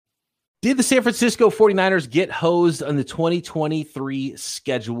Did the San Francisco 49ers get hosed on the 2023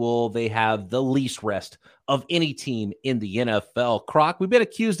 schedule? They have the least rest of any team in the NFL. Croc, we've been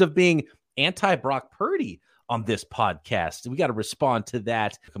accused of being anti-Brock Purdy on this podcast. We got to respond to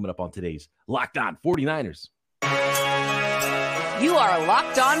that coming up on today's Locked On 49ers. You are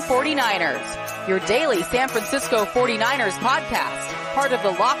Locked On 49ers, your daily San Francisco 49ers podcast, part of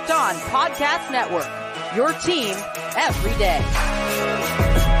the Locked On Podcast Network, your team every day.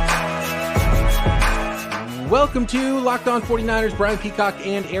 Welcome to Locked On 49ers. Brian Peacock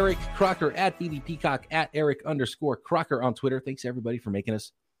and Eric Crocker at BD Peacock at Eric_Crocker on Twitter. Thanks everybody for making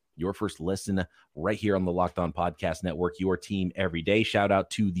us your first listen right here on the Locked On Podcast Network, your team every day. Shout out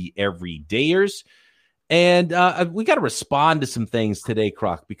to the everydayers. And we got to respond to some things today,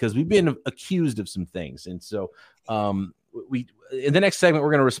 Croc, because we've been accused of some things. And so we in the next segment,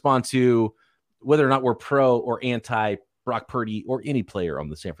 we're going to respond to whether or not we're pro or anti Brock Purdy or any player on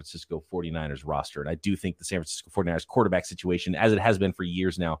the San Francisco 49ers roster. And I do think the San Francisco 49ers quarterback situation, as it has been for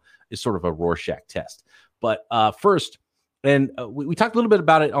years now, is sort of a Rorschach test. But first, and we talked a little bit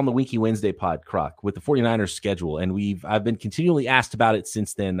about it on the Winky Wednesday pod, Croc, with the 49ers schedule. And I've been continually asked about it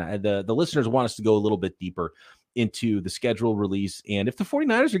since then. The listeners want us to go a little bit deeper into the schedule release and if the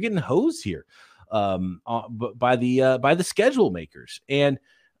 49ers are getting hosed here by the schedule makers. And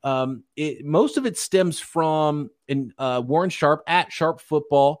most of it stems from Warren Sharp at Sharp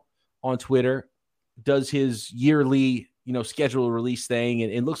Football on Twitter does his yearly, schedule release thing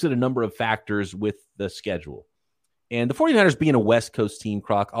and looks at a number of factors with the schedule. And the 49ers being a West Coast team,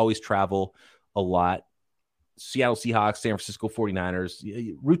 Croc, always travel a lot. Seattle Seahawks, San Francisco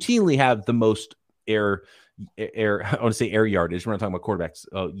 49ers routinely have the most air, I want to say air yardage. We're not talking about quarterbacks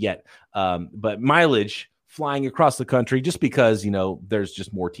yet, but mileage flying across the country just because, there's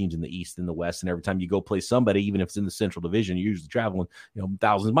just more teams in the East than the West. And every time you go play somebody, even if it's in the Central Division, you're usually traveling,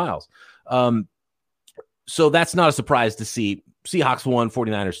 thousands of miles. So that's not a surprise to see. Seahawks 1,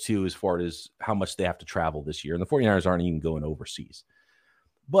 49ers 2 as far as how much they have to travel this year. And the 49ers aren't even going overseas.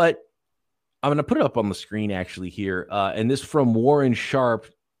 But I'm going to put it up on the screen actually here. And this from Warren Sharp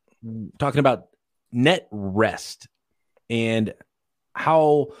talking about net rest and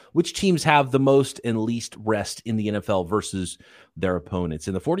which teams have the most and least rest in the NFL versus their opponents.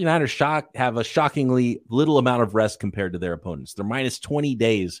 And the 49ers have a shockingly little amount of rest compared to their opponents. They're minus 20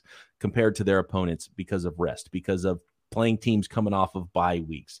 days compared to their opponents because of rest, because of playing teams coming off of bye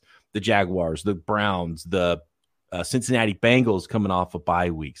weeks. The Jaguars, the Browns, the Cincinnati Bengals coming off of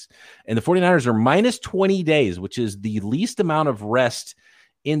bye weeks. And the 49ers are minus 20 days, which is the least amount of rest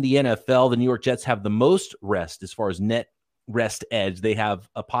in the NFL. The New York Jets have the most rest as far as net rest edge. They have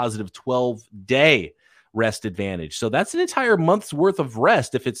a positive 12-day rest advantage. So that's an entire month's worth of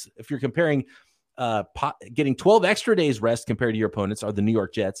rest. If you're comparing getting 12 extra days rest compared to your opponents are the New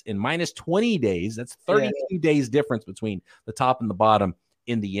York Jets in minus 20 days. That's 32 days difference between the top and the bottom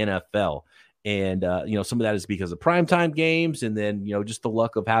in the NFL. And, some of that is because of primetime games. And then, just the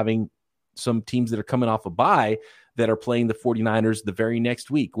luck of having some teams that are coming off a bye that are playing the 49ers the very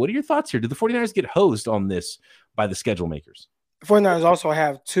next week. What are your thoughts here? Do the 49ers get hosed on this by the schedule makers? The 49ers also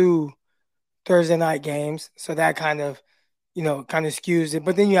have 2 Thursday night games. So that kind of skews it.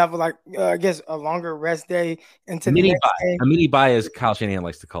 But then you have a longer rest day into the next game. A mini bye, as Kyle Shanahan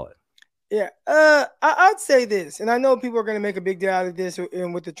likes to call it. Yeah. I'd say this, and I know people are going to make a big deal out of this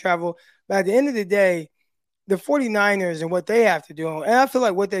and with the travel, but at the end of the day, the 49ers and what they have to do, and I feel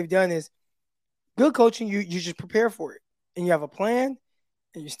like what they've done is good coaching. You just prepare for it, and you have a plan,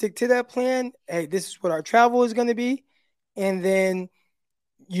 and you stick to that plan. Hey, this is what our travel is going to be, and then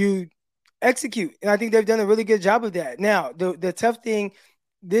you execute. And I think they've done a really good job of that. Now, the tough thing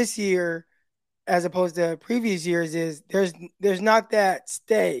this year, as opposed to previous years, is there's not that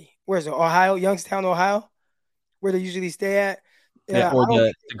stay. Where's it? Ohio, Youngstown, Ohio, where they usually stay at. Or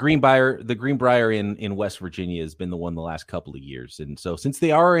the Greenbrier in West Virginia has been the one the last couple of years. And so since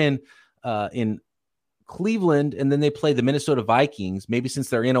they are in Cleveland and then they play the Minnesota Vikings, maybe since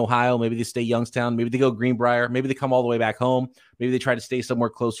they're in Ohio, maybe they stay Youngstown, maybe they go Greenbrier, maybe they come all the way back home, maybe they try to stay somewhere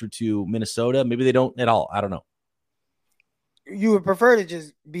closer to Minnesota, maybe they don't at all. I don't know. You would prefer to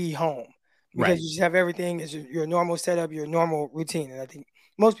just be home because right. You just have everything as your normal setup, your normal routine. And I think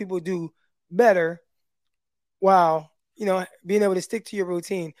most people do better while, being able to stick to your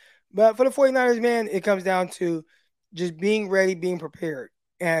routine. But for the 49ers, man, it comes down to just being ready, being prepared.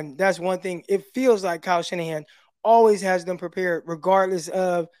 And that's one thing. It feels like Kyle Shanahan always has them prepared regardless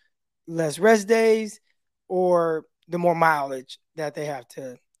of less rest days or the more mileage that they have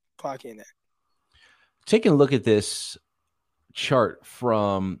to clock in at. Taking a look at this chart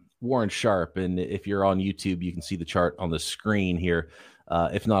from Warren Sharp, and if you're on YouTube, you can see the chart on the screen here.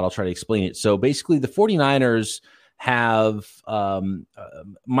 If not, I'll try to explain it. So basically, the 49ers have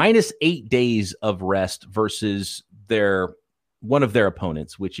minus 8 days of rest versus one of their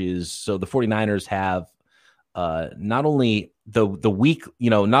opponents, which is, so the 49ers have not only the week,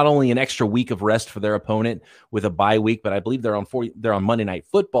 not only an extra week of rest for their opponent with a bye week, but I believe they're on Monday Night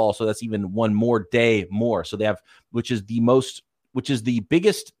Football, so that's even one more day more. So they have, which is the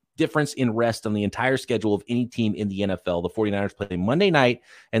biggest difference in rest on the entire schedule of any team in the NFL. The 49ers play Monday night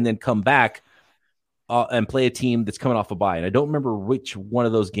and then come back and play a team that's coming off a bye. And I don't remember which one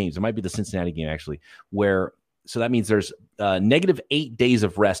of those games. It might be the Cincinnati game, actually, so that means there's negative 8 days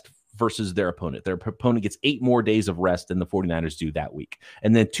of rest versus their opponent. Their opponent gets 8 more days of rest than the 49ers do that week.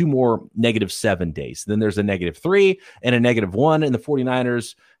 And then 2 more -7 days. Then there's a -3 and a -1. And the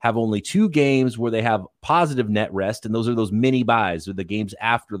 49ers have only 2 games where they have positive net rest. And those are those mini buys, or the games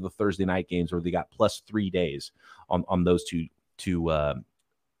after the Thursday night games where they got +3 days on those two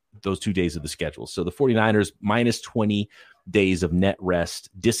days of the schedule. So the 49ers minus 20 days of net rest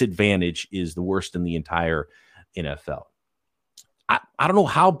disadvantage is the worst in the entire NFL. I don't know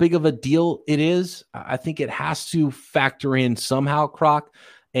how big of a deal it is. I think it has to factor in somehow, Croc.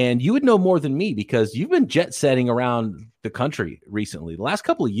 And you would know more than me because you've been jet setting around the country recently. The last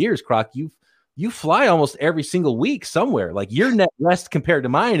couple of years, Croc, you fly almost every single week somewhere. Like, your net rest compared to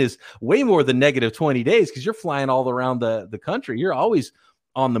mine is way more than -20 days because you're flying all around the country. You're always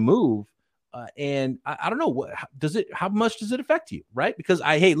on the move. And I don't know, how much does it affect you, right? Because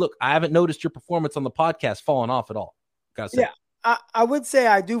I haven't noticed your performance on the podcast falling off at all. Gotta say. Yeah. I would say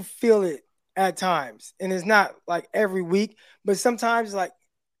I do feel it at times, and it's not like every week, but sometimes I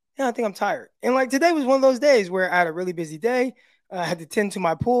think I'm tired. And like today was one of those days where I had a really busy day. I had to tend to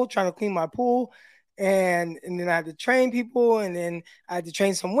my pool, trying to clean my pool, and then I had to train people, and then I had to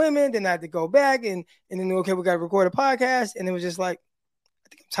train some women, then I had to go back and then, okay, we got to record a podcast. And it was just like, I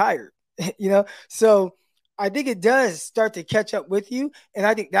think I'm tired, So I think it does start to catch up with you. And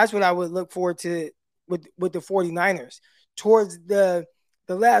I think that's what I would look forward to with the 49ers. Towards the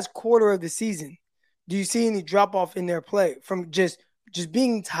last quarter of the season, do you see any drop off in their play from just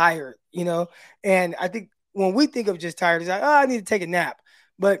being tired, And I think when we think of just tired, it's like, I need to take a nap.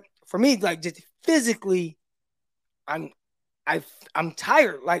 But for me, like, just physically, I'm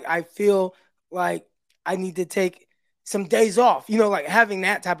tired. Like, I feel like I need to take some days off, like having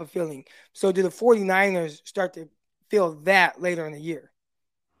that type of feeling. So do the 49ers start to feel that later in the year?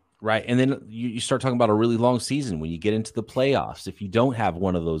 Right. And then you start talking about a really long season when you get into the playoffs. If you don't have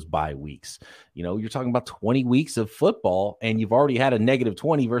one of those bye weeks, you're talking about 20 weeks of football, and you've already had a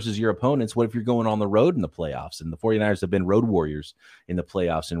 -20 versus your opponents. What if you're going on the road in the playoffs? And the 49ers have been road warriors in the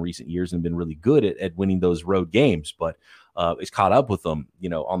playoffs in recent years and been really good at winning those road games. But it's caught up with them,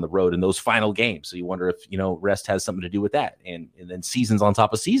 on the road in those final games. So you wonder if, rest has something to do with that. And then seasons on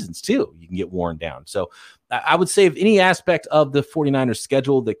top of seasons too, you can get worn down. So I would say if any aspect of the 49ers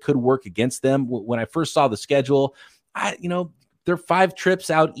schedule that could work against them, when I first saw the schedule, there are 5 trips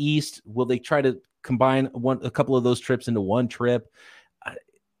out east. Will they try to combine a couple of those trips into one trip?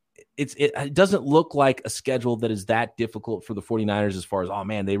 It doesn't look like a schedule that is that difficult for the 49ers as far as, oh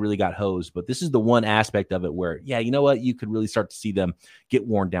man, they really got hosed. But this is the one aspect of it where, yeah, you know what? You could really start to see them get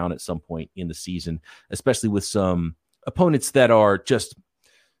worn down at some point in the season, especially with some opponents that are just,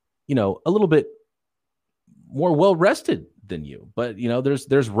 a little bit more well-rested than you. But,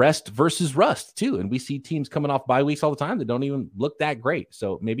 there's rest versus rust too. And we see teams coming off bye weeks all the time that don't even look that great.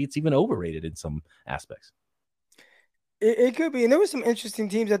 So maybe it's even overrated in some aspects. It could be. And there were some interesting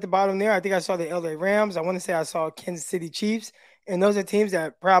teams at the bottom there. I think I saw the LA Rams. I want to say I saw Kansas City Chiefs. And those are teams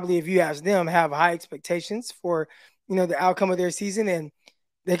that probably, if you ask them, have high expectations for, the outcome of their season. And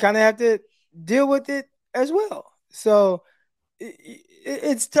they kind of have to deal with it as well. So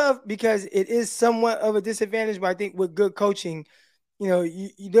it's tough because it is somewhat of a disadvantage. But I think with good coaching,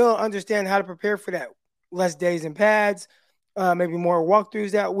 you don't understand how to prepare for that. Less days and pads, maybe more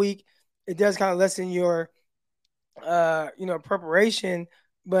walkthroughs that week. It does kind of lessen your preparation.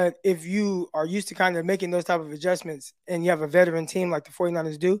 But if you are used to kind of making those type of adjustments and you have a veteran team like the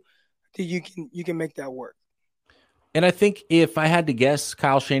 49ers do, then you can make that work. And I think if I had to guess,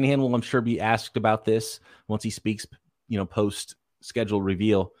 Kyle Shanahan will, I'm sure, be asked about this once he speaks, post schedule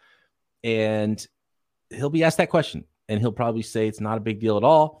reveal, and he'll be asked that question, and he'll probably say it's not a big deal at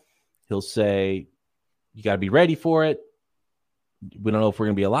all. He'll say, you got to be ready for it. We don't know if we're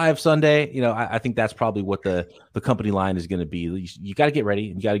going to be alive Sunday. I think that's probably what the company line is going to be. You got to get ready,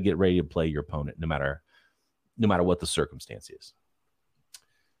 and you got to get ready to play your opponent no matter what the circumstance is.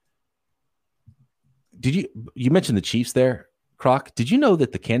 You mentioned the Chiefs there, Croc? Did you know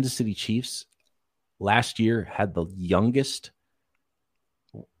that the Kansas City Chiefs last year had the youngest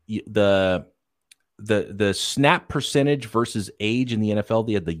the snap percentage versus age in the NFL,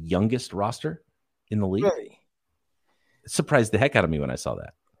 they had the youngest roster in the league. Really? It surprised the heck out of me when I saw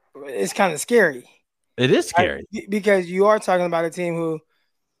that. It's kind of scary. It is scary. Because you are talking about a team who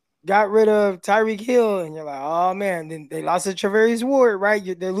got rid of Tyreek Hill, and you're like, oh man, then they lost to Travarius Ward,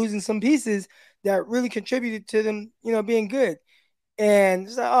 right? They're losing some pieces that really contributed to them, being good. And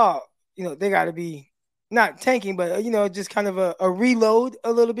it's like, they got to be not tanking, but just kind of a reload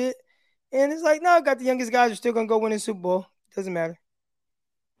a little bit. And it's like, no, I got the youngest guys are still gonna go win a Super Bowl. Doesn't matter.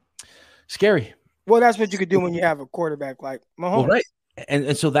 Scary. Well, that's what you could do when you have a quarterback like Mahomes. Well, right.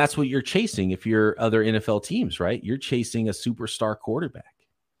 And so that's what you're chasing if you're other NFL teams, right? You're chasing a superstar quarterback.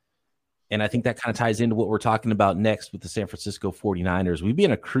 And I think that kind of ties into what we're talking about next with the San Francisco 49ers. We've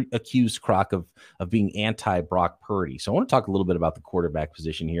been accused, Croc, of being anti-Brock Purdy. So I want to talk a little bit about the quarterback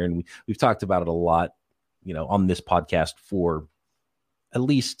position here. And we've talked about it a lot, on this podcast for at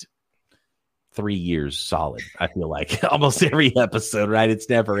least 3 years solid. I feel like almost every episode, right? It's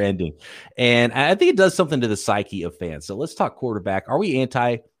never ending. And I think it does something to the psyche of fans. So let's talk quarterback. Are we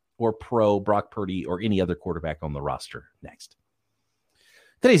anti or pro Brock Purdy or any other quarterback on the roster? Next.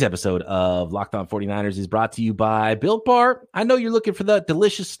 Today's episode of Locked On 49ers is brought to you by Built Bar. I know you're looking for the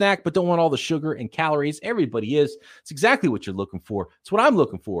delicious snack, but don't want all the sugar and calories. Everybody is. It's exactly what you're looking for. It's what I'm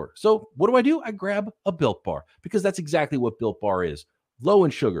looking for. So what do? I grab a Built Bar because that's exactly what Built Bar is. Low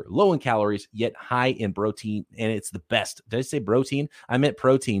in sugar, low in calories, yet high in protein, and it's the best. Did I say protein? I meant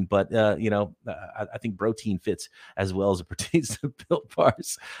protein, but I think protein fits as well as it pertains to Built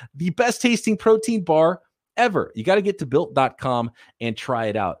Bars. The best tasting protein bar ever. You got to get to built.com and try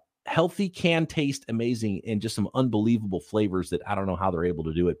it out. Healthy, can taste amazing, and just some unbelievable flavors that I don't know how they're able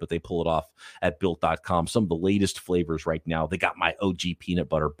to do it, but they pull it off at built.com. Some of the latest flavors right now. They got my OG peanut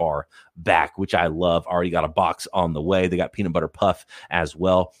butter bar back, which I love. Already got a box on the way. They got peanut butter puff as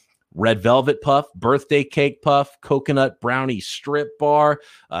well. Red velvet puff, birthday cake puff, coconut brownie strip bar,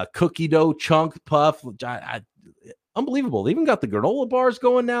 cookie dough chunk puff. Unbelievable. They even got the granola bars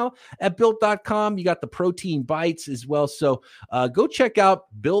going now at built.com. You got the protein bites as well. So go check out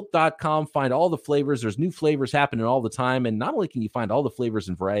built.com. Find all the flavors. There's new flavors happening all the time. And not only can you find all the flavors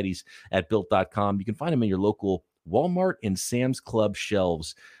and varieties at built.com, you can find them in your local Walmart and Sam's Club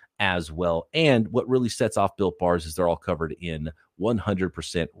shelves as well. And what really sets off Built Bars is they're all covered in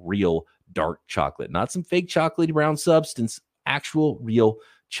 100% real dark chocolate. Not some fake chocolatey brown substance, actual real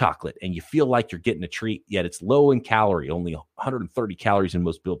chocolate, and you feel like you're getting a treat, yet it's low in calorie, only 130 calories in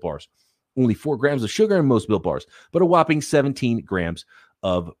most Built Bars, only 4 grams of sugar in most Built Bars, but a whopping 17 grams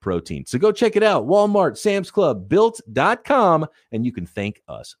of protein. So go check it out. Walmart, Sam's Club, built.com, and you can thank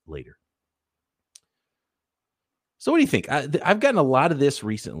us later. So what do you think? I've gotten a lot of this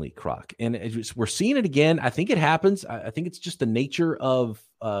recently, Croc, and we're seeing it again. I think it happens. I think it's just the nature of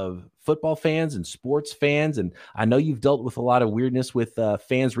football fans and sports fans. And I know you've dealt with a lot of weirdness with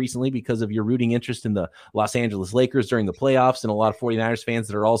fans recently because of your rooting interest in the Los Angeles Lakers during the playoffs, and a lot of 49ers fans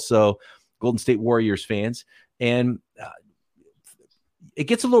that are also Golden State Warriors fans. And it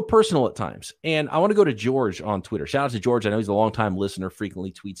gets a little personal at times. And I want to go to George on Twitter. Shout out to George. I know he's a longtime listener,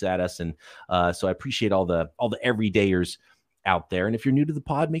 frequently tweets at us. And so I appreciate all the everydayers out there. And if you're new to the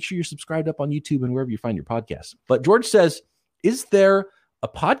pod, make sure you're subscribed up on YouTube and wherever you find your podcasts. But George says, is there a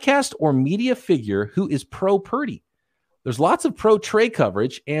podcast or media figure who is pro Purdy? There's lots of pro Trey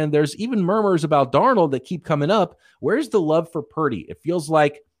coverage, and there's even murmurs about Darnold that keep coming up. Where's the love for Purdy? It feels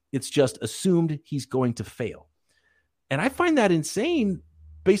like it's just assumed he's going to fail. And I find that insane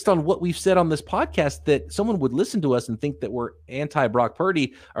based on what we've said on this podcast, that someone would listen to us and think that we're anti-Brock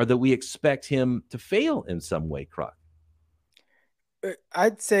Purdy or that we expect him to fail in some way, Croc.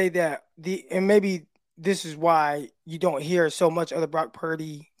 I'd say that and maybe this is why you don't hear so much of the Brock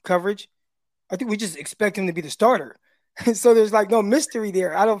Purdy coverage. I think we just expect him to be the starter. So there's like no mystery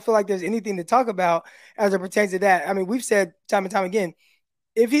there. I don't feel like there's anything to talk about as it pertains to that. I mean, we've said time and time again,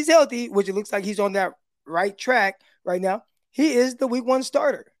 if he's healthy, which it looks like he's on that right track right now, he is the week 1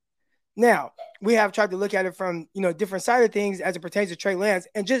 starter. Now, we have tried to look at it from, different side of things as it pertains to Trey Lance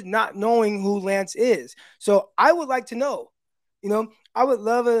and just not knowing who Lance is. So I would like to know, I would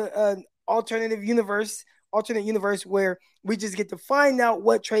love an alternate universe where we just get to find out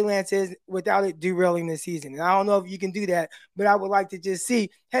what Trey Lance is without it derailing the season. And I don't know if you can do that, but I would like to just see,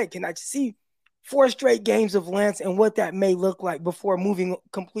 hey, can I just see 4 straight games of Lance and what that may look like before moving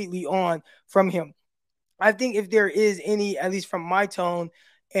completely on from him? I think if there is any, at least from my tone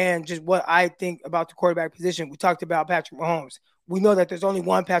and just what I think about the quarterback position, we talked about Patrick Mahomes. We know that there's only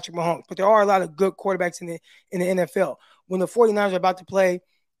one Patrick Mahomes, but there are a lot of good quarterbacks in the NFL. When the 49ers are about to play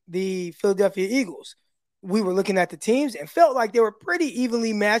the Philadelphia Eagles, we were looking at the teams and felt like they were pretty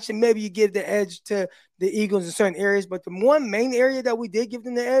evenly matched, and maybe you give the edge to the Eagles in certain areas. But the one main area that we did give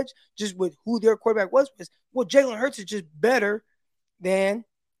them the edge, just with who their quarterback was well, Jalen Hurts is just better than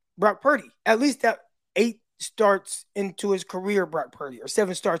Brock Purdy. At least that 8 starts into his career, Brock Purdy, or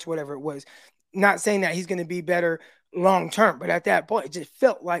 7 starts, whatever it was. Not saying that he's going to be better long term, but at that point, it just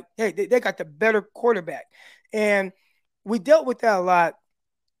felt like, hey, they got the better quarterback. And we dealt with that a lot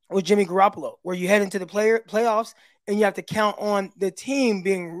with Jimmy Garoppolo, where you head into the playoffs and you have to count on the team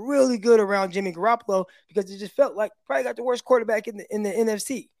being really good around Jimmy Garoppolo, because it just felt like probably got the worst quarterback in the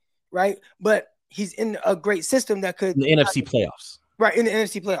NFC, right? But he's in a great system that could... In the NFC playoffs. Right, in the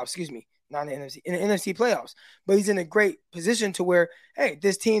NFC playoffs, excuse me. Not in the NFC, in the NFC playoffs. But he's in a great position to where, hey,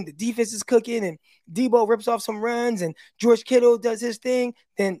 this team, the defense is cooking, and Debo rips off some runs, and George Kittle does his thing.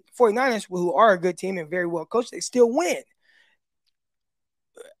 Then 49ers, who are a good team and very well coached, they still win.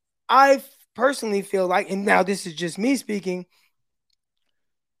 I personally feel like, and now this is just me speaking,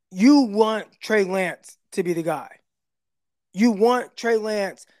 you want Trey Lance to be the guy. You want Trey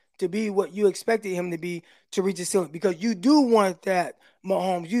Lance to be what you expected him to be to reach the ceiling, because you do want that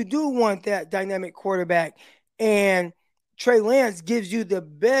Mahomes. You do want that dynamic quarterback. And Trey Lance gives you the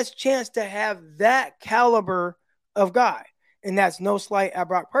best chance to have that caliber of guy. And that's no slight at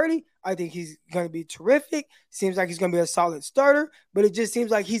Brock Purdy. I think he's going to be terrific. Seems like he's going to be a solid starter, but it just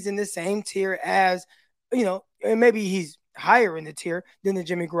seems like he's in the same tier as, and maybe he's higher in the tier than the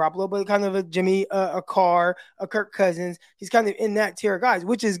Jimmy Garoppolo, but kind of a Jimmy, a Carr, a Kirk Cousins. He's kind of in that tier of guys,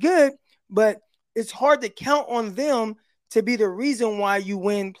 which is good, but it's hard to count on them to be the reason why you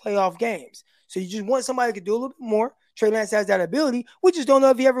win playoff games. So you just want somebody who can do a little bit more. Trey Lance has that ability. We just don't know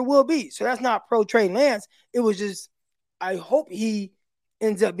if he ever will be. So that's not pro Trey Lance. It was just, I hope he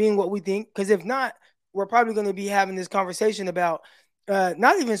ends up being what we think, because if not, we're probably going to be having this conversation about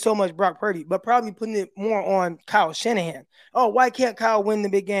not even so much Brock Purdy, but probably putting it more on Kyle Shanahan. Oh, why can't Kyle win the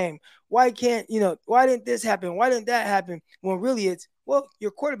big game? Why can't, why didn't this happen? Why didn't that happen? When really it's, well,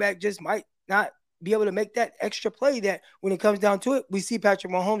 your quarterback just might not be able to make that extra play that when it comes down to it, we see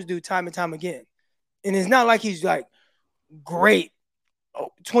Patrick Mahomes do time and time again. And it's not like he's like great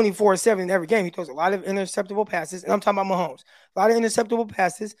 24/7 in every game. He throws a lot of interceptable passes, and I'm talking about Mahomes. A lot of interceptable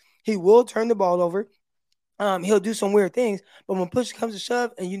passes. He will turn the ball over. He'll do some weird things, but when push comes to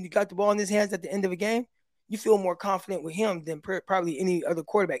shove and you got the ball in his hands at the end of a game, you feel more confident with him than probably any other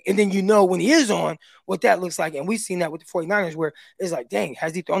quarterback. And then when he is on, what that looks like. And we've seen that with the 49ers, where it's like, dang,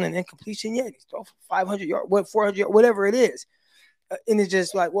 has he thrown an incompletion yet? He's thrown for 500 yards, 400 yards, whatever it is. And it's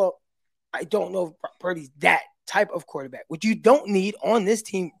just like, well, I don't know if Purdy's that type of quarterback, which you don't need on this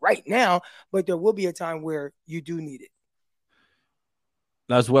team right now, but there will be a time where you do need it.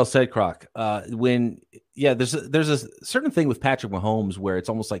 That was well said, Croc. There's a certain thing with Patrick Mahomes where it's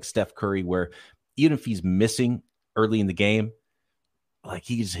almost like Steph Curry, where even if he's missing early in the game, like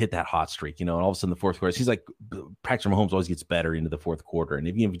he just hit that hot streak, and all of a sudden the fourth quarter, he's like, Patrick Mahomes always gets better into the fourth quarter. And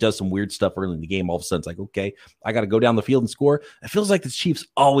if he does some weird stuff early in the game, all of a sudden it's like, okay, I got to go down the field and score. It feels like the Chiefs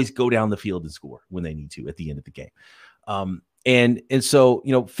always go down the field and score when they need to at the end of the game. And so,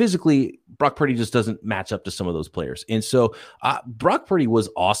 physically, Brock Purdy just doesn't match up to some of those players. And so Brock Purdy was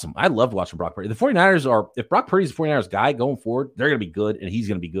awesome. I loved watching Brock Purdy. The 49ers if Brock Purdy's the 49ers guy going forward, they're going to be good, and he's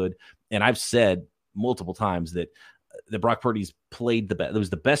going to be good. And I've said multiple times that Brock Purdy's played the best. It was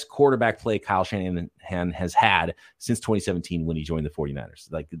the best quarterback play Kyle Shanahan has had since 2017 when he joined the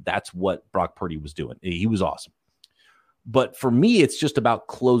 49ers. Like, that's what Brock Purdy was doing. He was awesome. But for me, it's just about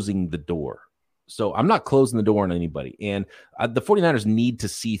closing the door. So I'm not closing the door on anybody. And the 49ers need to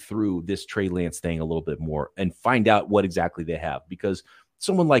see through this Trey Lance thing a little bit more and find out what exactly they have. Because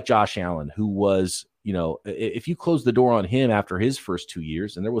someone like Josh Allen, who was, if you close the door on him after his first 2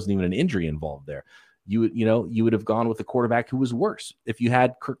 years, and there wasn't even an injury involved there, you would have gone with a quarterback who was worse if you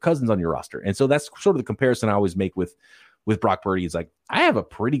had Kirk Cousins on your roster. And so that's sort of the comparison I always make with Brock Purdy. It's like, I have a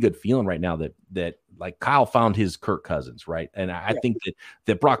pretty good feeling right now that like Kyle found his Kirk Cousins, right? And I think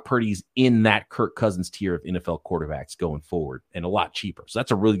that Brock Purdy's in that Kirk Cousins tier of NFL quarterbacks going forward, and a lot cheaper. So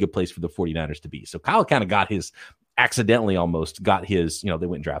that's a really good place for the 49ers to be. So Kyle kind of accidentally almost got his, they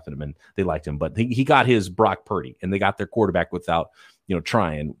went and drafted him and they liked him, but he got his Brock Purdy, and they got their quarterback without,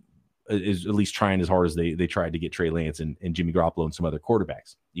 trying as hard as they tried to get Trey Lance and Jimmy Garoppolo and some other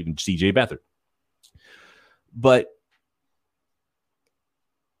quarterbacks, even CJ Beathard. But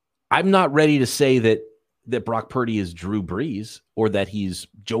I'm not ready to say that that Brock Purdy is Drew Brees or that he's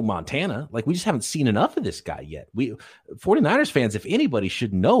Joe Montana. Like, we just haven't seen enough of this guy yet. 49ers fans, if anybody,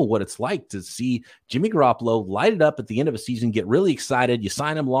 should know what it's like to see Jimmy Garoppolo light it up at the end of a season, get really excited. You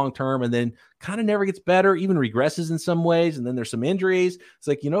sign him long-term and then kind of never gets better, even regresses in some ways. And then there's some injuries. It's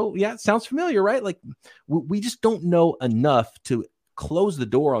like, yeah, it sounds familiar, right? Like, we just don't know enough to close the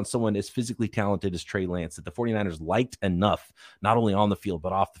door on someone as physically talented as Trey Lance that the 49ers liked enough, not only on the field,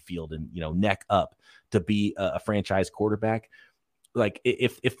 but off the field and, neck up to be a franchise quarterback. Like,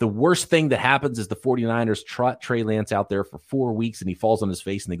 if the worst thing that happens is the 49ers trot Trey Lance out there for 4 weeks and he falls on his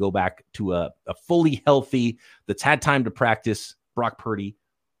face and they go back to a fully healthy, that's had time to practice Brock Purdy,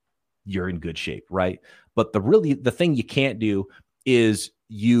 you're in good shape, right? But the thing you can't do is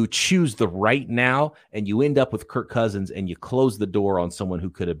you choose the right now and you end up with Kirk Cousins and you close the door on someone who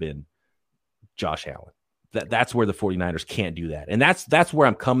could have been Josh Allen. That's where the 49ers can't do that. And that's where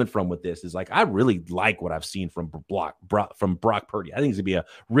I'm coming from with this, is like, I really like what I've seen from Brock Purdy. I think he's going to be a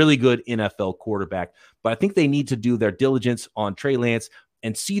really good NFL quarterback, but I think they need to do their diligence on Trey Lance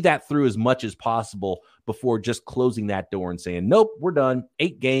and see that through as much as possible before just closing that door and saying, nope, we're done.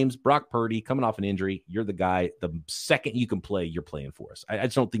 8 games, Brock Purdy coming off an injury. You're the guy. The second you can play, you're playing for us. I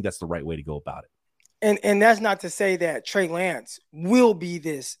just don't think that's the right way to go about it. And that's not to say that Trey Lance will be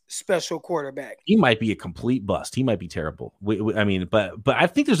this special quarterback. He might be a complete bust. He might be terrible. But I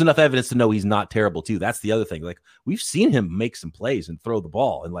think there's enough evidence to know he's not terrible too. That's the other thing. Like, we've seen him make some plays and throw the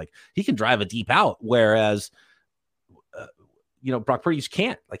ball, and like, he can drive a deep out. Whereas, Brock Purdy just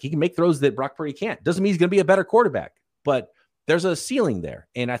can't. Like, he can make throws that Brock Purdy can't. Doesn't mean he's going to be a better quarterback, but there's a ceiling there,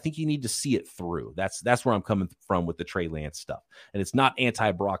 and I think you need to see it through. That's where I'm coming from with the Trey Lance stuff, and it's not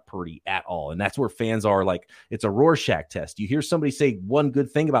anti-Brock Purdy at all. And that's where fans are like, it's a Rorschach test. You hear somebody say one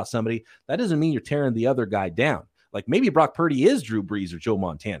good thing about somebody, that doesn't mean you're tearing the other guy down. Like, maybe Brock Purdy is Drew Brees or Joe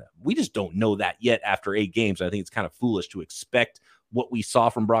Montana. We just don't know that yet after 8 games. I think it's kind of foolish to expect what we saw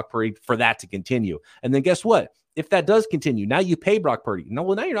from Brock Purdy for that to continue. And then guess what? If that does continue, now you pay Brock Purdy. Now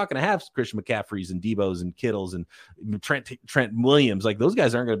you're not going to have Christian McCaffreys and Debo's and Kittles and Trent Williams. Like, those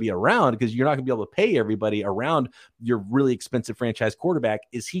guys aren't going to be around because you're not going to be able to pay everybody around your really expensive franchise quarterback.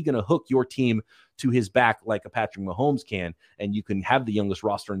 Is he going to hook your team to his back like a Patrick Mahomes can? And you can have the youngest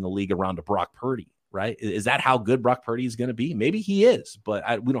roster in the league around a Brock Purdy, right? Is that how good Brock Purdy is going to be? Maybe he is,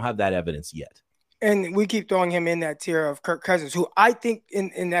 but we don't have that evidence yet. And we keep throwing him in that tier of Kirk Cousins, who I think,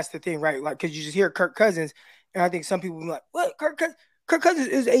 and that's the thing, right? Like, because you just hear Kirk Cousins, and I think some people will be like, "What? Kirk Cousins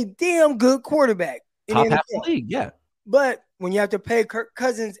is a damn good quarterback in top the half of the league, yeah." But when you have to pay Kirk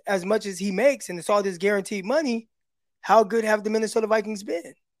Cousins as much as he makes, and it's all this guaranteed money, how good have the Minnesota Vikings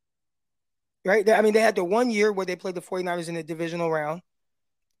been? Right? I mean, they had the 1 year where they played the 49ers in the divisional round,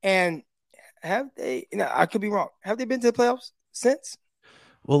 and have they? I could be wrong. Have they been to the playoffs since?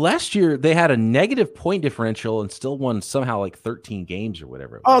 Well, last year they had a negative point differential and still won somehow like 13 games or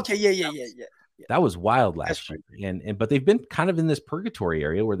whatever it was. Okay, yeah. That was wild last year. But they've been kind of in this purgatory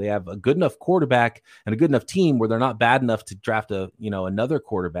area where they have a good enough quarterback and a good enough team where they're not bad enough to draft another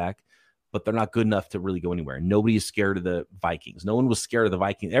quarterback, but they're not good enough to really go anywhere. Nobody is scared of the Vikings. No one was scared of the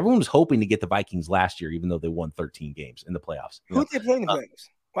Vikings. Everyone was hoping to get the Vikings last year, even though they won 13 games in the playoffs. Who did they play in the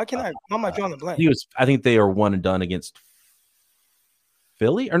playoffs? How am I drawing the blank? I think they are one and done against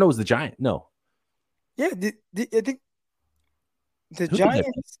Philly, or no, it was the Giants. No. Yeah, I think the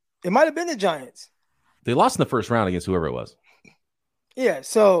Giants. It might have been the Giants. They lost in the first round against whoever it was. Yeah,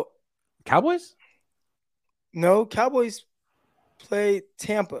 so Cowboys? No, Cowboys played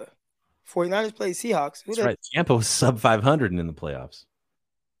Tampa. 49ers played Seahawks. That's right. Tampa was sub 500 in the playoffs.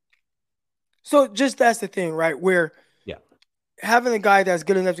 So that's the thing, right? Where having a guy that's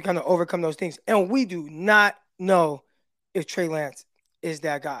good enough to kind of overcome those things. And we do not know if Trey Lance is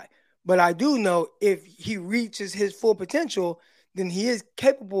that guy. But I do know if he reaches his full potential, then he is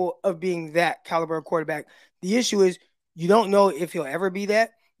capable of being that caliber of quarterback. The issue is you don't know if he'll ever be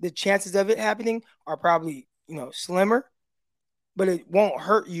that. The chances of it happening are probably, slimmer, but it won't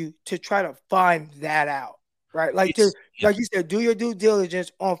hurt you to try to find that out, right? Like you said, do your due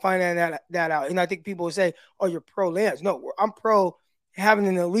diligence on finding that out. And I think people will say, oh, you're pro Lance. No, I'm pro having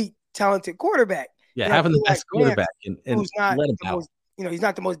an elite, talented quarterback. Yeah, having the best quarterback and let him out. He's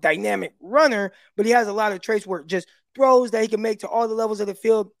not the most dynamic runner, but he has a lot of traits where just throws that he can make to all the levels of the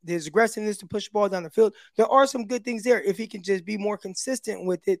field, his aggressiveness to push the ball down the field. There are some good things there if he can just be more consistent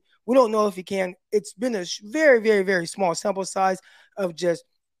with it. We don't know if he can. It's been a very, very, very small sample size of just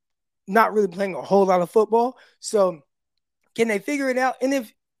not really playing a whole lot of football. So can they figure it out? And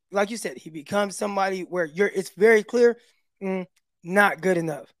if, like you said, he becomes somebody where it's very clear, not good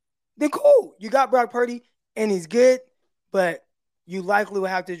enough, then cool. You got Brock Purdy and he's good, but you likely will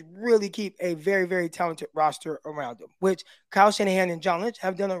have to really keep a very, very talented roster around them, which Kyle Shanahan and John Lynch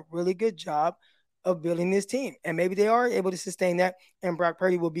have done a really good job of building this team. And maybe they are able to sustain that, and Brock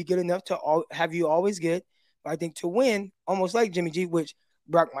Purdy will be good enough to have you always good. But I think to win, almost like Jimmy G, which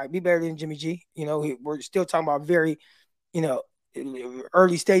Brock might be better than Jimmy G. We're still talking about very,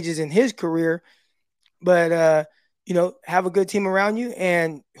 early stages in his career. But, have a good team around you,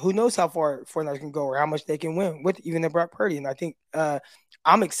 and who knows how far 49ers can go or how much they can win with even the Brock Purdy. And I think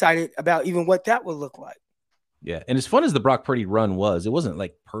I'm excited about even what that would look like. Yeah, and as fun as the Brock Purdy run was, it wasn't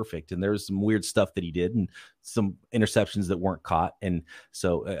like perfect, and there was some weird stuff that he did, and some interceptions that weren't caught. And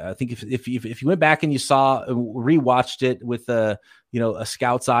so I think if you went back and you rewatched it with a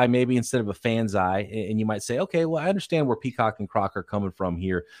scout's eye, maybe instead of a fan's eye, and you might say, okay, well, I understand where Peacock and Crocker are coming from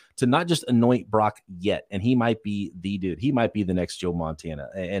here to not just anoint Brock yet, and he might be the dude, he might be the next Joe Montana.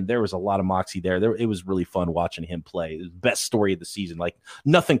 And there was a lot of moxie there. It was really fun watching him play. It was the best story of the season. Like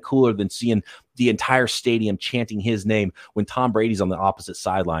nothing cooler than seeing the entire stadium chanting his name when Tom Brady's on the opposite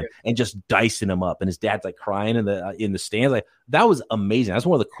sideline and just dicing him up, and his dad's like crying in the stands. Like that was amazing. That's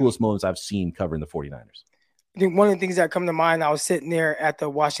one of the coolest moments I've seen covering the 49ers. I think one of the things that come to mind, I was sitting there at the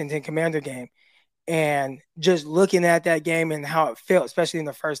Washington Commander game and just looking at that game and how it felt, especially in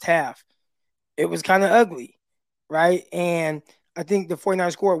the first half. It was kind of ugly, right? And I think the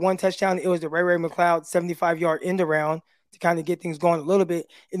 49ers scored one touchdown. It was the Ray McCloud 75-yard end around to kind of get things going a little bit.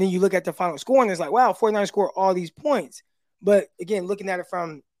 And then you look at the final score, and it's like, wow, 49ers scored all these points. But again, looking at it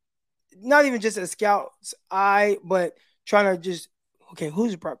from not even just a scout's eye, but trying to just, okay,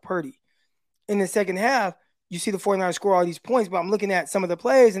 who's Brock Purdy? In the second half, you see the 49ers score all these points, but I'm looking at some of the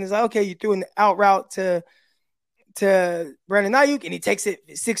plays, and it's like, okay, you threw an out route to Brandon Ayuk, and he takes it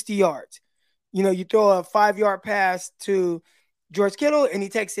 60 yards. You throw a 5-yard pass to George Kittle, and he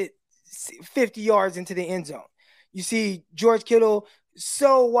takes it 50 yards into the end zone. You see George Kittle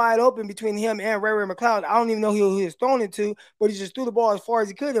so wide open between him and Ray McCloud. I don't even know who he was throwing it to, but he just threw the ball as far as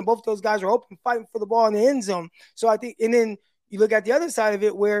he could, and both of those guys are open, fighting for the ball in the end zone. So I think, and then you look at the other side of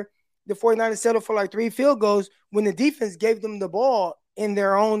it where the 49ers settled for like 3 field goals when the defense gave them the ball in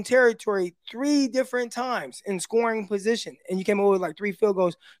their own territory 3 different times in scoring position, and you came over with like 3 field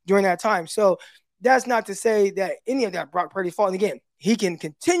goals during that time. So that's not to say that any of that Brock Purdy's fault. And again, he can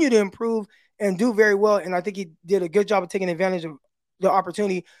continue to improve and do very well, and I think he did a good job of taking advantage of the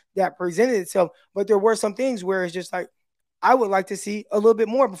opportunity that presented itself. But there were some things where it's just like, I would like to see a little bit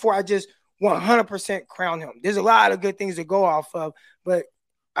more before I just 100% crown him. There's a lot of good things to go off of, but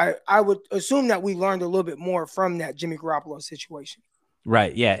I would assume that we learned a little bit more from that Jimmy Garoppolo situation.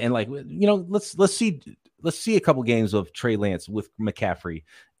 Right. Yeah. And like, let's see a couple games of Trey Lance with McCaffrey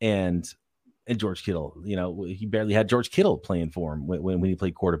and George Kittle. He barely had George Kittle playing for him when he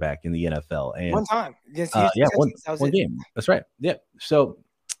played quarterback in the NFL. And one time. One game. That's right. Yeah. So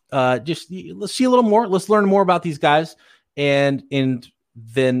let's see a little more. Let's learn more about these guys and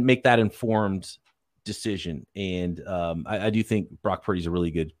then make that informed decision. And I do think Brock Purdy's a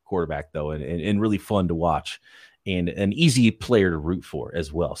really good quarterback, though, and really fun to watch, and an easy player to root for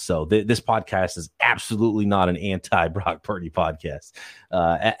as well. So this podcast is absolutely not an anti-Brock Purdy podcast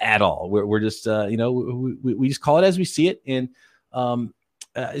at all. We're just, we just call it as we see it. And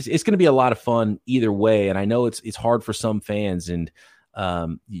it's going to be a lot of fun either way. And I know it's hard for some fans, and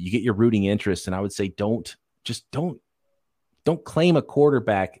you get your rooting interest. And I would say, don't claim a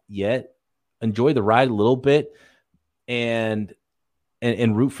quarterback yet. Enjoy the ride a little bit and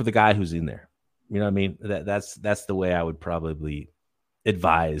root for the guy who's in there. You know what I mean? That's the way I would probably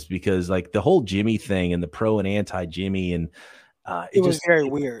advise, because like the whole Jimmy thing and the pro and anti Jimmy, and it was very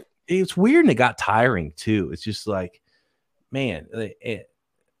weird. It's weird, and it got tiring too. It's just like, man,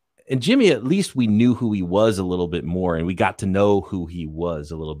 and Jimmy, at least we knew who he was a little bit more, and we got to know who he was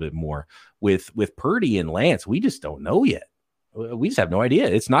a little bit more. With Purdy and Lance, we just don't know yet. We just have no idea.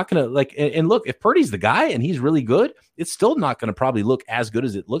 It's not going to and look, if Purdy's the guy and he's really good, it's still not going to probably look as good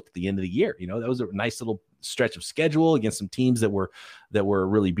as it looked at the end of the year. That was a nice little stretch of schedule against some teams that were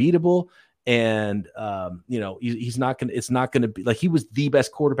really beatable. And, it's not going to be like he was the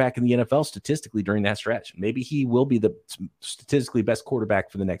best quarterback in the NFL statistically during that stretch. Maybe he will be the statistically best quarterback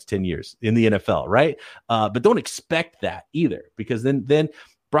for the next 10 years in the NFL. Right. But don't expect that either, because then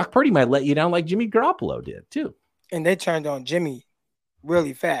Brock Purdy might let you down like Jimmy Garoppolo did too. And they turned on Jimmy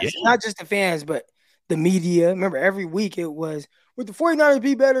really fast. Yeah. Not just the fans, but the media. Remember, every week it was, would the 49ers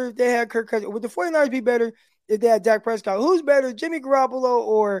be better if they had Kirk Cousins? Would the 49ers be better if they had Dak Prescott? Who's better, Jimmy Garoppolo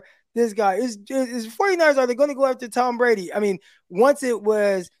or this guy? Is 49ers, are they going to go after Tom Brady? I mean, once it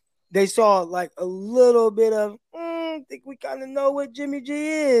was, they saw like a little bit of, I think we kind of know what Jimmy G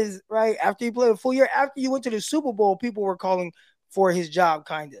is, right? After you played a full year, after you went to the Super Bowl, people were calling for his job,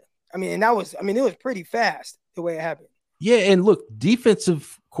 kind of. I mean, it was pretty fast the way it happened. Yeah, and look,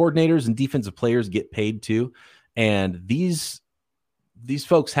 defensive coordinators and defensive players get paid too, and these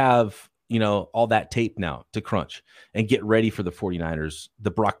folks have, all that tape now to crunch and get ready for the 49ers,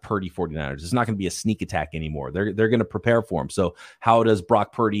 the Brock Purdy 49ers. It's not going to be a sneak attack anymore. They're going to prepare for him. So how does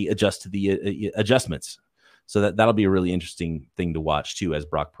Brock Purdy adjust to the adjustments? So that'll be a really interesting thing to watch too as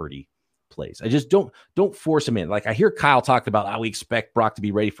Brock Purdy plays. I just don't force him in. Like I hear Kyle talk about how we expect Brock to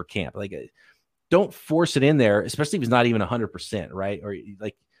be ready for camp. Like don't force it in there, especially if he's not even 100%, right? Or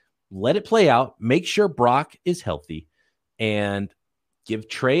like let it play out. Make sure Brock is healthy and give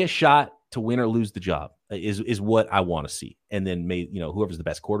Trey a shot to win or lose the job is what I want to see. And then whoever's the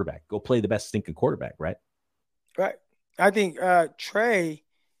best quarterback, go play the best stinking quarterback, right? Right. I think Trey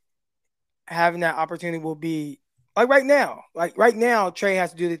having that opportunity will be like right now. Like right now, Trey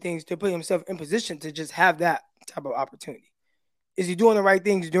has to do the things to put himself in position to just have that type of opportunity. Is he doing the right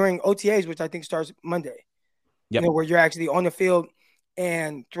things during OTAs, which I think starts Monday? Yep. Where you're actually on the field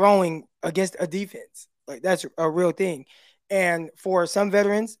and throwing against a defense. Like that's a real thing. And for some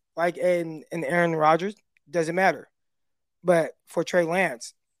veterans, like in Aaron Rodgers, doesn't matter. But for Trey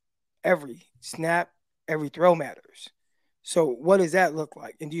Lance, every snap, every throw matters. So what does that look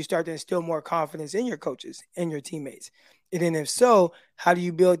like? And do you start to instill more confidence in your coaches and your teammates? And then if so, how do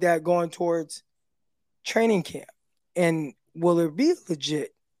you build that going towards training camp? And will there be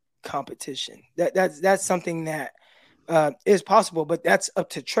legit competition? That's something that is possible, but that's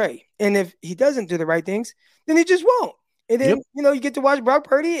up to Trey. And if he doesn't do the right things, then he just won't. And then, you get to watch Brock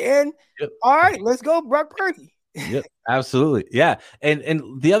Purdy and all right, let's go Brock Purdy. Yep, absolutely. Yeah.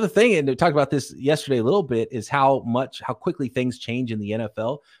 And the other thing, and we talked about this yesterday a little bit, is how quickly things change in the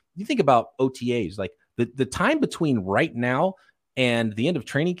NFL. You think about OTAs, like the time between right now and the end of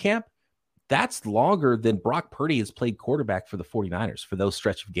training camp, that's longer than Brock Purdy has played quarterback for the 49ers for those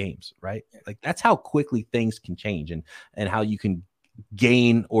stretch of games, right? Like that's how quickly things can change and how you can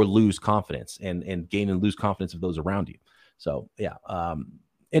gain or lose confidence and gain and lose confidence of those around you. So yeah,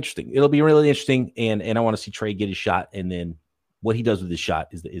 interesting. It'll be really interesting, and I want to see Trey get his shot, and then what he does with his shot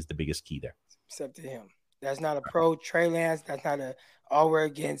is the biggest key there. Except to him, that's not a pro Trey Lance. That's not a we're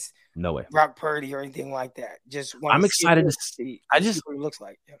against. No way. Brock Purdy or anything like that. I'm excited to see. What it looks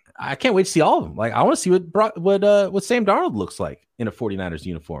like. Yeah. I can't wait to see all of them. Like I want to see what Sam Darnold looks like in a 49ers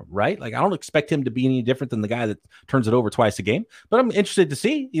uniform, right? Like I don't expect him to be any different than the guy that turns it over twice a game, but I'm interested to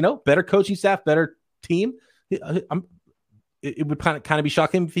see. Better coaching staff, better team. It would kind of be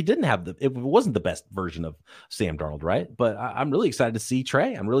shocking if he didn't have if it wasn't the best version of Sam Darnold, right? But I'm really excited to see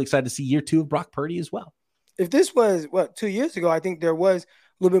Trey. I'm really excited to see year 2 of Brock Purdy as well. If this was 2 years ago, I think there was a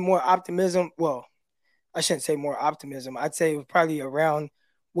little bit more optimism. Well, I shouldn't say more optimism. I'd say it was probably around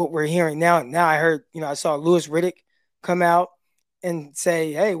what we're hearing now. Now I heard, I saw Louis Riddick come out and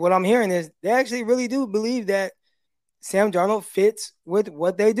say, hey, what I'm hearing is they actually really do believe that Sam Darnold fits with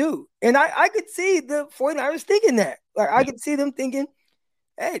what they do. And I could see the 49ers thinking that. Like I could see them thinking,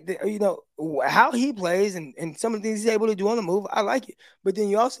 hey, how he plays and some of the things he's able to do on the move, I like it. But then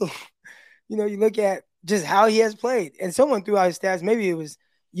you also, you look at just how he has played. And someone threw out his stats. Maybe it was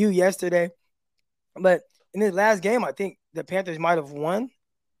you yesterday. But in his last game, I think the Panthers might have won.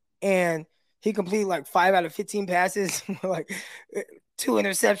 And he completed like 5 out of 15 passes, like 2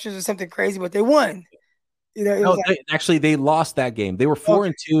 interceptions or something crazy, but they won. They lost that game. They were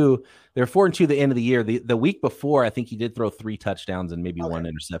 4-2. They were 4-2 the end of the year. The week before, I think he did throw 3 touchdowns and maybe 1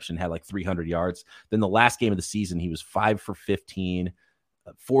 interception, had like 300 yards. Then the last game of the season, he was 5 for 15,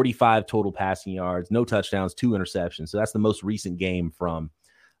 45 total passing yards, no touchdowns, 2 interceptions. So that's the most recent game from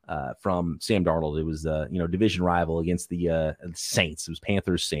Sam Darnold. It was division rival against the Saints. It was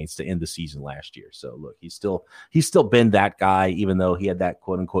Panthers Saints to end the season last year. So look, he's still been that guy, even though he had that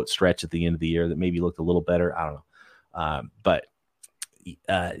quote unquote stretch at the end of the year that maybe looked a little better. I don't know, but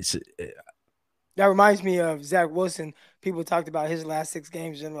that reminds me of Zach Wilson. People talked about his last 6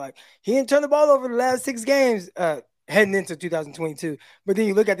 games and like he didn't turn the ball over the last 6 games heading into 2022. But then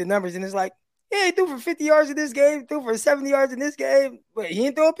you look at the numbers and it's like, yeah, he threw for 50 yards in this game, threw for 70 yards in this game, but he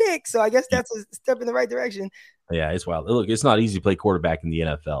didn't throw a pick. So I guess that's a step in the right direction. Yeah, it's wild. Look, it's not easy to play quarterback in the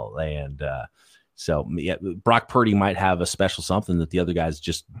NFL. And so Brock Purdy might have a special something that the other guys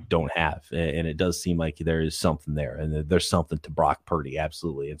just don't have. And it does seem like there is something there. And there's something to Brock Purdy.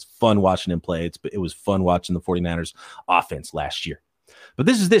 Absolutely. It's fun watching him play. It was fun watching the 49ers offense last year. But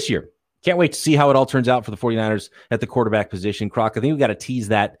this is this year. Can't wait to see how it all turns out for the 49ers at the quarterback position. Croc, I think we got to tease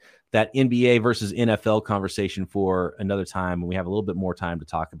that NBA versus NFL conversation for another time, and we have a little bit more time to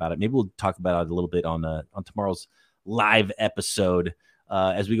talk about it. Maybe we'll talk about it a little bit on tomorrow's live episode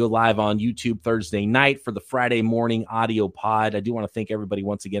as we go live on YouTube Thursday night for the Friday morning audio pod. I do want to thank everybody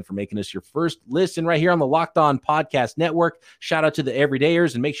once again for making us your first listen right here on the Locked On Podcast Network. Shout out to the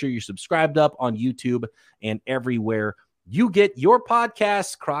everydayers, and make sure you're subscribed up on YouTube and everywhere you get your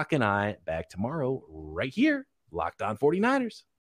podcasts. Croc and I back tomorrow right here, Locked On 49ers.